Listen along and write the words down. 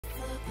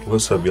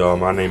What's up, y'all?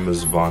 My name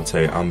is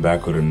Vontaee. I'm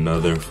back with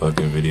another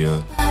fucking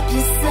video.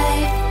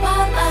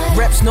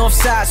 Reps north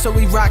side, so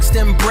we rocks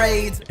them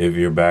braids. If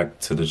you're back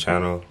to the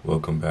channel,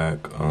 welcome back.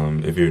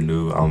 If you're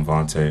new, I'm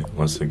Vontaee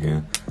once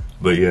again.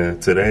 But yeah,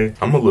 today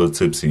I'm a little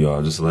tipsy,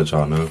 y'all, just to let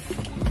y'all know.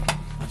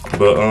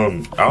 But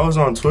I was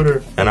on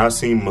Twitter and I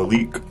seen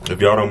Malik. If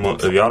y'all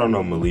don't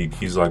know Malik,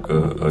 he's like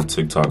a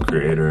TikTok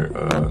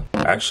creator.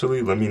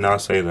 Actually, let me not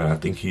say that. I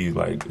think he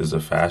like is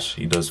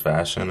he does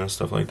fashion and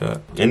stuff like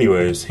that.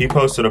 Anyways, he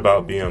posted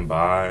about being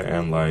bi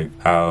and like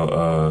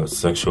how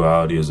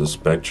sexuality is a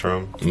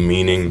spectrum,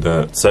 meaning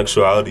that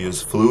sexuality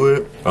is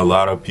fluid. A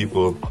lot of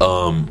people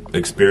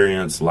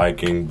experience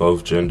liking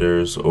both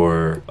genders,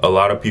 or a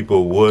lot of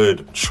people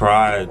would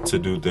try to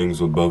do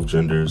things with both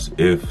genders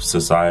if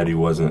society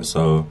wasn't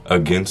so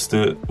against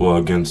it, well,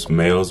 against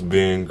males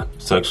being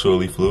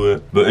sexually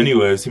fluid. But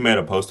anyways, he made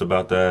a post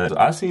about that.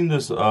 I seen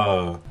this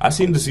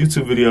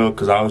YouTube video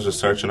because I was just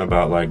searching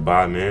about like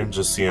bi men,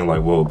 just seeing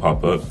like what would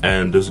pop up,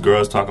 and this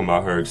girl's talking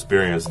about her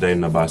experience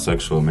dating a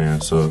bisexual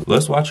man. So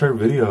let's watch her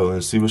video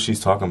and see what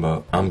she's talking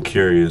about. I'm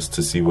curious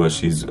to see what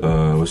she's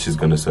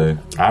gonna say.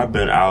 I've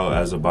been out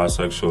as a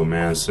bisexual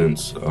man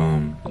since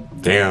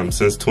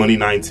since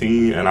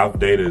 2019, and I've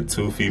dated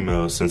 2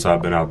 females since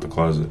I've been out the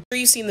closet.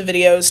 You've seen the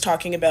videos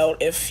talking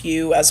about if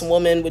you as a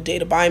woman would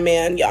date a bi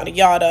man, yada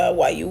yada,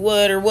 why you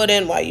would or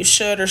wouldn't, why you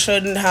should or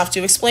shouldn't have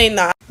to explain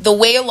that. The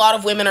way a lot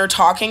of women are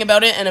talking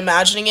about it and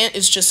imagining it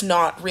is just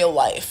not real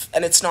life,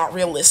 and it's not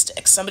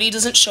realistic. Somebody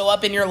doesn't show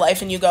up in your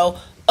life and you go,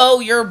 oh,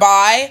 you're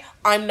bi,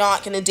 I'm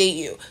not gonna date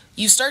you.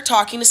 You start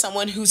talking to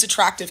someone who's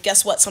attractive.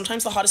 Guess what?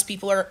 Sometimes the hottest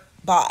people are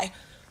bi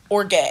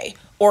or gay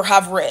or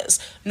have riz.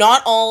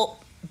 Not all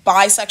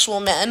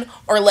bisexual men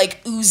are like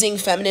oozing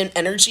feminine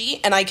energy,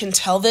 and I can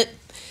tell that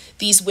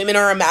these women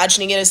are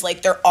imagining it as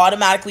like they're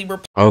automatically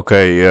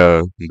Okay,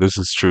 yeah, this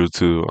is true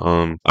too.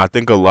 I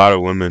think a lot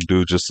of women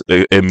do just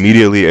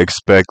immediately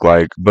expect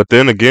like, but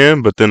then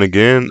again,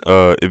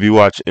 if you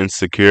watch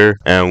Insecure,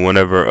 and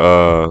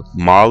whenever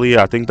Molly,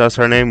 I think that's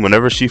her name,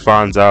 whenever she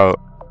finds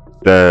out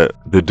that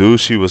the dude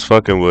she was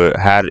fucking with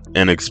had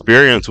an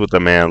experience with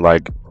a man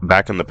like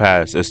back in the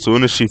past, as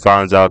soon as she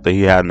finds out that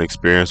he had an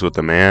experience with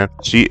a man,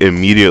 she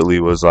immediately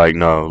was like,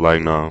 no,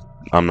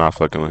 I'm not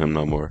fucking with him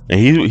no more. And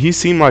he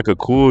seemed like a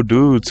cool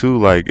dude too,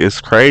 like it's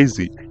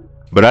crazy.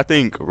 But I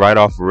think right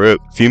off rip,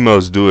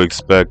 females do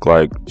expect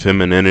like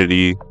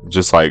femininity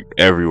just like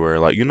everywhere,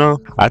 like, you know,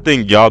 I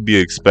think y'all be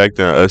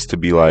expecting us to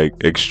be like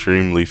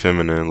extremely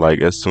feminine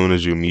like as soon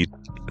as we meet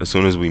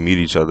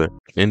each other.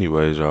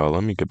 Anyways, y'all,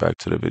 let me get back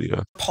to the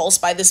video.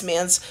 Repulsed by this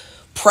man's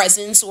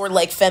presence or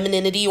like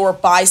femininity or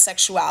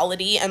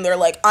bisexuality, and they're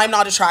like, I'm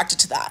not attracted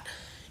to that.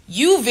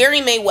 You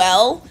very may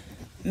well,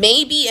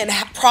 maybe, and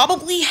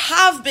probably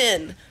have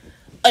been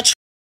attracted.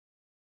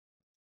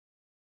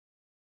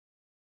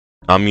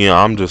 I mean,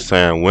 I'm just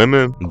saying,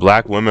 women,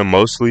 black women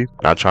mostly,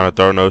 not trying to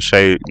throw no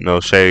shade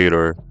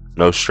or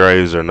no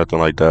strays or nothing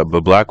like that,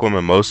 but black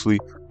women mostly,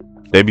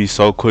 they be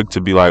so quick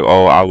to be like,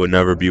 oh, I would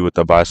never be with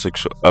a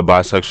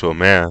bisexual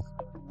man.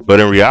 But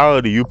in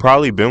reality, you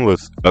probably been with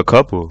a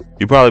couple.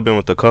 You probably been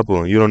with a couple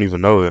and you don't even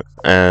know it.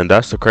 And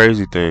that's the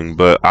crazy thing.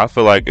 But I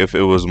feel like if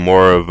it was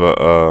more of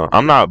a,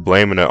 I'm not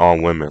blaming it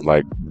on women.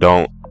 Like,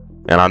 don't.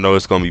 And I know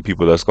it's going to be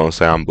people that's going to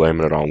say I'm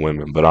blaming it on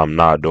women, but I'm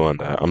not doing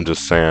that. I'm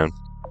just saying,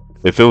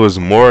 if it was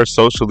more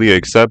socially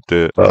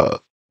accepted,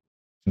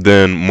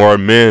 then more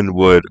men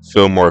would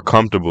feel more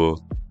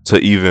comfortable to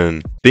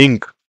even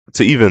think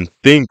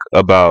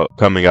about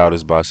coming out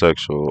as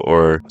bisexual,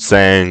 or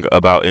saying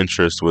about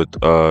interest with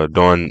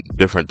doing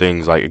different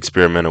things, like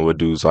experimenting with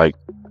dudes. Like,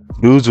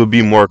 dudes would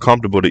be more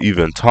comfortable to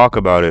even talk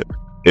about it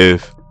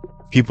if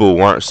people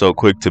weren't so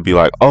quick to be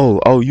like,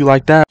 oh, you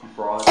like that?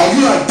 Oh,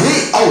 you like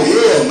dick? Oh,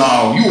 yeah,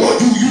 no, you want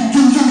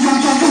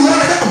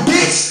that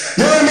bitch?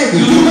 You know what I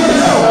mean? You want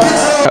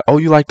that bitch? Oh,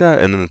 you like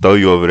that? And then throw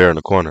you over there in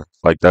the corner.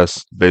 Like,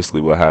 that's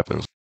basically what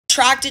happens.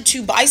 Attracted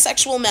to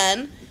bisexual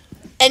men,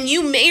 and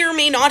you may or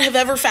may not have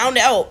ever found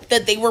out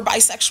that they were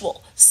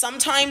bisexual.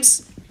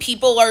 Sometimes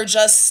people are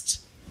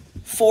just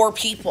for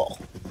people.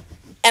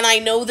 And I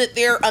know that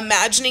they're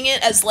imagining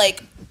it as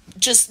like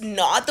just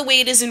not the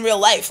way it is in real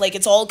life. Like,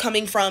 it's all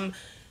coming from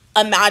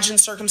imagined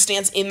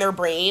circumstance in their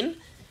brain.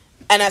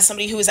 And as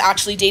somebody who is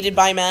actually dated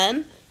by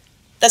men,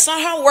 that's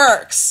not how it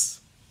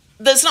works.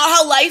 That's not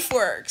how life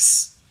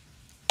works.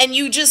 And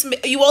you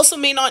also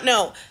may not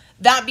know.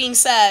 That being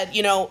said,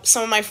 you know,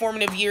 some of my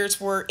formative years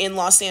were in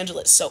Los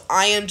Angeles, so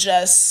I am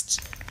just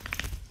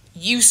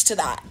used to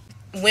that.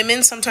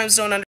 Women sometimes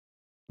don't understand.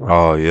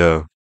 Oh,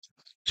 yeah.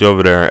 She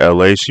over there in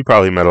LA, she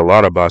probably met a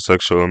lot of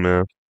bisexual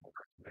men.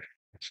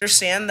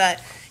 Understand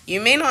that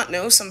you may not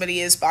know somebody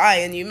is bi,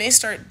 and you may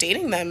start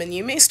dating them, and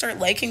you may start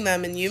liking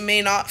them, and you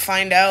may not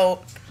find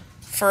out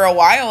for a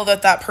while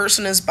that that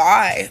person is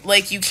bi.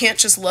 Like, you can't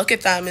just look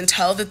at them and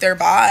tell that they're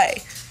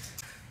bi.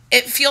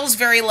 It feels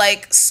very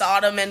like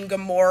Sodom and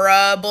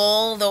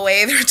Gomorrah-able, the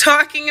way they're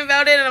talking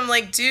about it. And I'm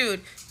like,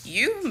 dude,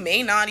 you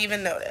may not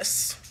even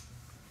notice.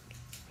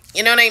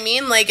 You know what I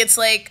mean? Like, it's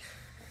like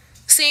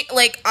See,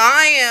 like,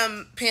 I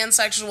am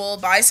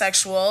pansexual,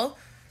 bisexual.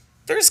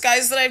 There's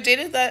guys that I've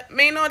dated that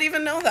may not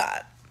even know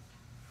that.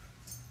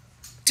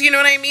 Do you know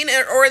what I mean?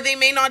 Or they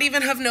may not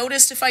even have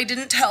noticed if I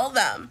didn't tell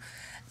them.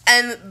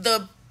 And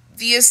the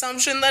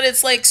assumption that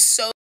it's like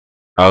so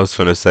I was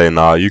finna say,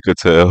 nah, you could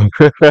tell.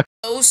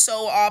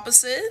 so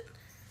opposite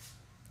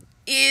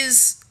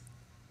is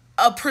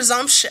a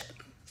presumption.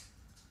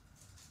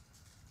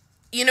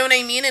 You know what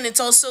I mean? And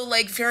it's also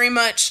like very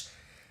much,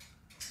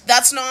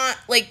 that's not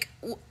like,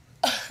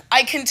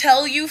 I can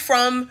tell you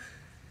from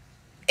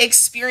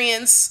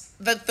experience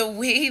that the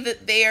way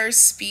that they are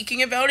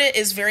speaking about it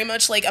is very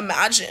much like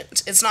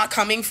imagined. It's not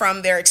coming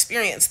from their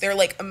experience. They're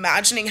like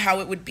imagining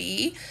how it would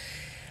be.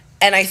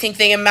 And I think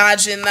they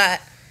imagine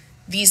that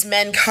these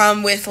men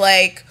come with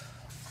like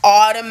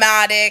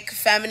automatic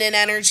feminine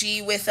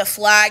energy with a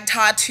flag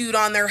tattooed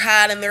on their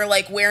head and they're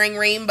like wearing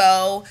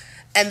rainbow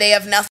and they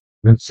have nothing.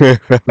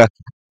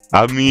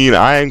 I mean,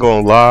 I ain't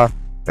gonna lie.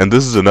 And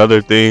this is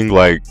another thing,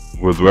 like,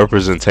 with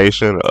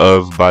representation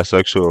of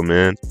bisexual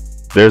men.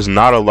 There's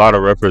not a lot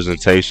of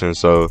representation,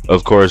 so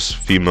of course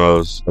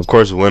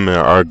women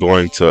are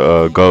going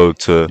to go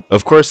to,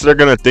 of course they're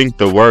gonna think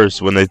the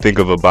worst when they think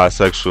of a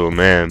bisexual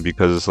man,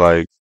 because it's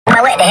like,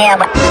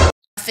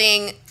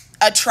 nothing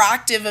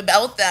attractive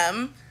about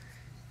them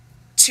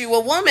to a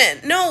woman.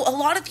 No, a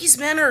lot of these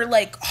men are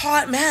like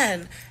hot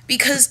men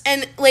because,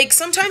 and like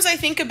sometimes I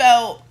think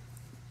about,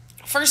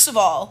 first of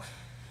all,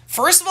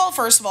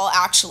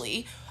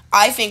 actually,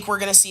 I think we're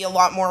going to see a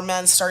lot more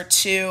men start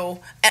to,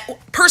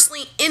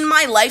 personally, in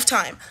my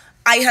lifetime,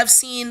 I have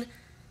seen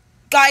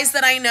guys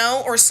that I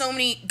know, or so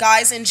many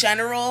guys in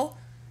general,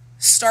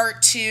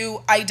 start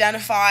to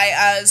identify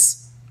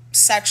as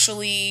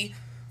sexually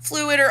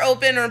fluid or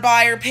open or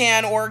bi or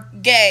pan or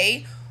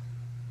gay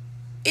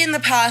in the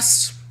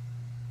past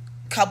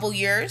couple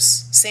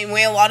years, same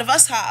way a lot of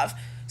us have.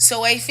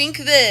 So I think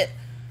that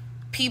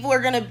people are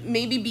going to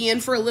maybe be in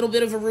for a little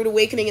bit of a rude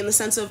awakening in the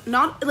sense of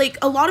not, like,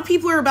 a lot of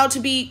people are about to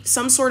be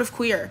some sort of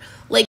queer.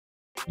 Like,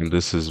 and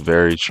this is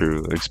very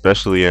true,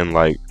 especially in,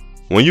 like,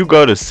 when you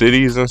go to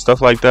cities and stuff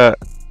like that.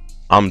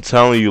 I'm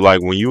telling you,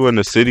 like, when you in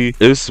the city,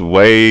 it's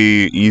way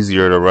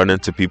easier to run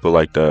into people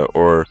like that,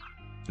 or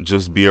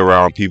just be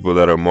around people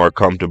that are more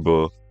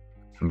comfortable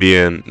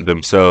being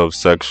themselves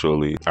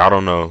sexually. I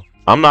don't know.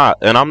 I'm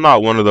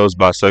not one of those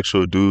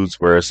bisexual dudes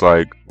where it's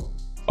like,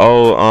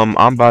 oh,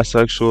 I'm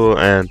bisexual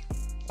and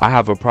I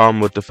have a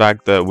problem with the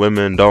fact that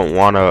women don't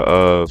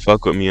wanna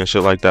fuck with me and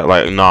shit like that.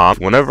 Like, nah,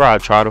 whenever I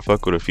try to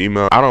fuck with a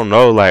female, I don't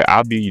know, like,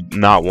 I be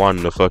not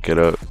wanting to fuck it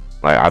up.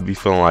 Like, I be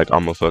feeling like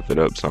I'm gonna fuck it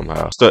up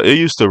somehow. So it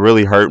used to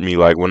really hurt me,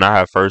 like, when I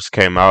had first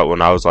came out,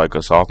 when I was like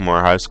a sophomore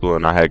in high school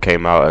and I had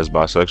came out as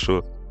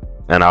bisexual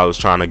and I was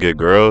trying to get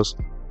girls.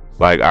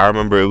 Like, I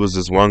remember it was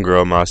this one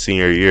girl my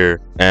senior year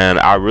and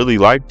I really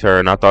liked her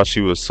and I thought she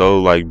was so,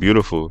 like,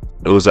 beautiful.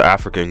 It was an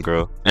African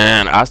girl.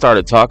 And I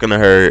started talking to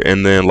her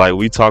and then, like,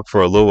 we talked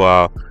for a little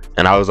while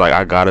and I was like,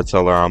 I gotta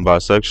tell her I'm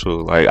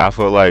bisexual. Like, I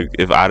felt like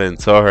if I didn't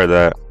tell her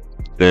that,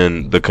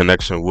 then the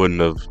connection wouldn't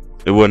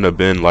have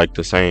been, like,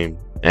 the same.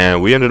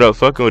 And we ended up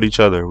fucking with each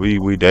other.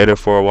 We dated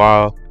for a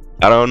while.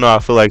 I don't know, I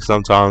feel like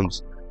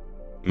sometimes,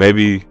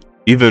 maybe,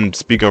 even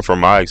speaking from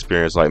my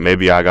experience, like,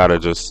 maybe I gotta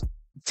just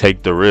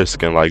take the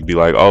risk and, like, be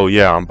like, oh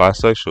yeah, I'm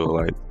bisexual,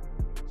 like,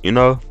 you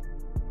know,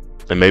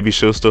 and maybe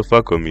she'll still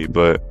fuck with me.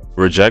 But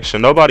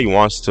rejection, nobody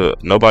wants to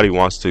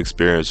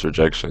experience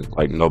rejection.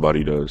 Like,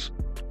 nobody does.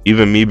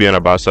 Even me being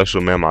a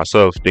bisexual man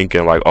myself,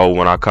 thinking like, oh,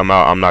 when I come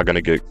out, I'm not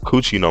gonna get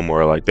coochie no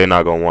more, like, they're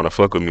not gonna want to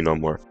fuck with me no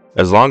more.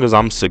 As long as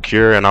I'm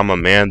secure and I'm a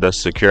man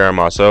that's secure in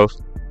myself,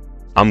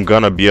 I'm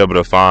gonna be able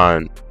to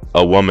find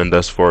a woman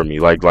that's for me.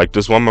 Like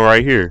this woman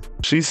right here,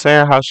 she's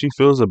saying how she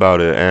feels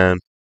about it and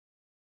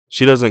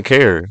she doesn't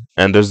care.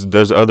 And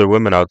there's other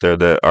women out there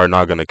that are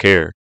not gonna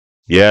care.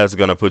 Yeah, it's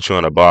gonna put you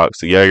in a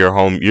box. Yeah, you're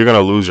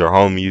gonna lose your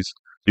homies,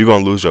 you're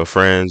gonna lose your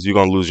friends, you're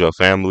gonna lose your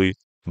family.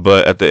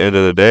 But at the end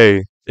of the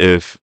day,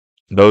 if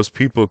those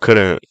people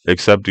couldn't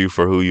accept you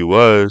for who you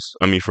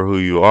for who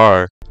you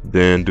are,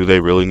 then do they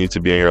really need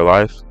to be in your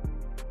life?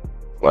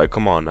 Like,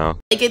 come on now.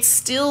 Like, it's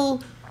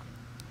still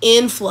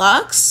in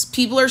flux.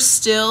 People are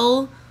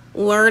still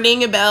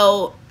learning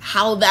about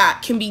how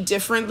that can be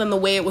different than the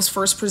way it was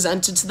first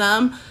presented to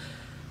them.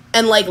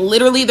 And, like,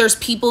 literally there's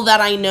people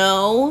that I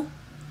know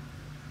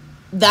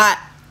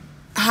that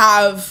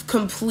have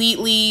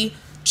completely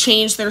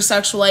changed their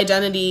sexual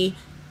identity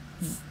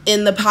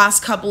in the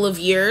past couple of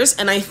years.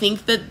 And I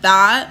think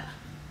that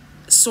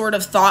sort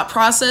of thought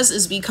process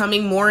is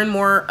becoming more and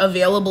more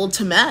available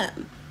to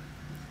men.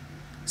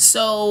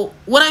 So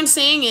what I'm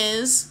saying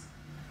is,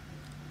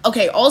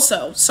 okay,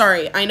 also,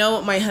 sorry, I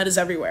know my head is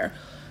everywhere.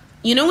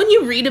 You know, when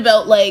you read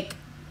about, like,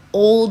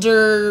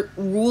 older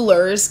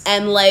rulers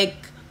and, like,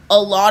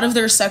 a lot of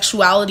their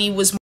sexuality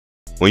was...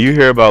 When you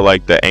hear about,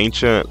 like, the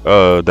ancient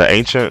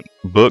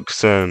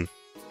books and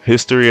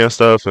history and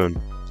stuff and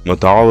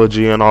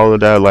mythology and all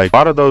of that, like, a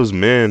lot of those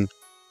men,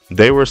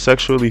 they were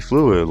sexually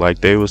fluid. Like,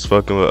 they was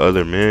fucking with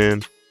other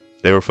men.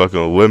 They were fucking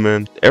with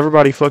women.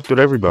 Everybody fucked with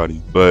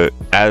everybody. But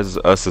as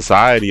a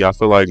society, I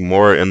feel like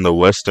more in the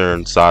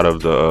Western side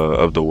of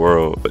the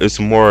world, it's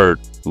more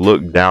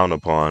looked down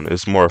upon.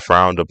 It's more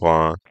frowned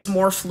upon.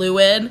 More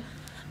fluid,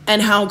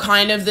 and how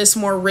kind of this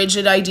more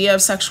rigid idea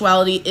of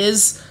sexuality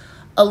is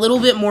a little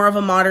bit more of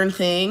a modern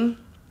thing.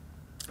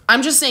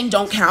 I'm just saying,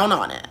 don't count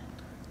on it.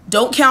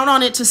 Don't count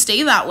on it to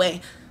stay that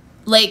way.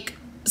 Like,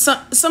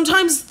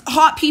 sometimes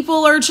hot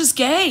people are just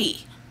gay.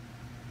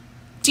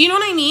 Do you know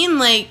what I mean?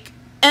 Like,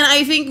 and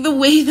I think the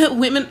way that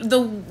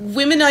the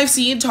women I've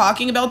seen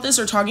talking about this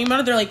or talking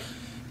about it, they're like,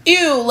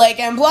 ew, like,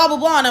 and blah, blah,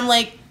 blah. And I'm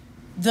like,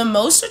 the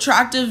most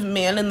attractive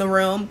man in the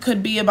room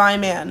could be a bi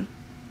man.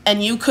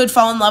 And you could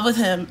fall in love with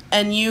him.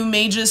 And you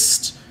may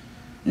just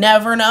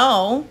never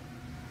know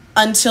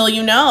until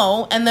you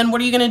know. And then what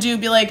are you going to do?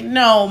 Be like,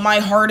 no, my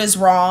heart is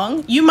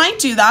wrong. You might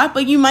do that,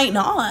 but you might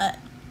not.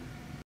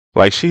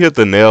 Like, she hit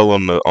the nail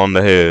on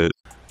the head.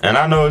 And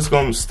I know it's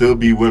going to still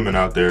be women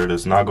out there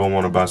that's not going to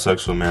want a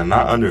bisexual man. And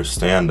I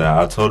understand that.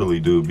 I totally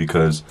do.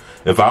 Because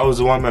if I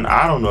was a woman,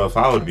 I don't know if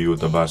I would be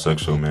with a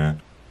bisexual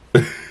man.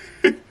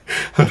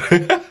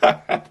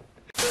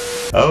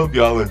 I hope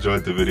y'all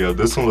enjoyed the video.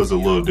 This one was a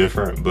little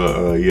different.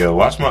 But yeah,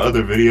 watch my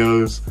other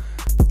videos.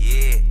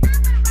 Yeah.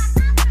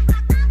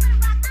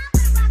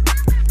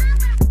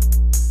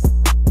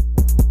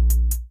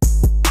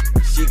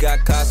 She got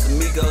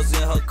Casamigos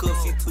in her cup.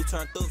 She too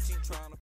turned up. She trying to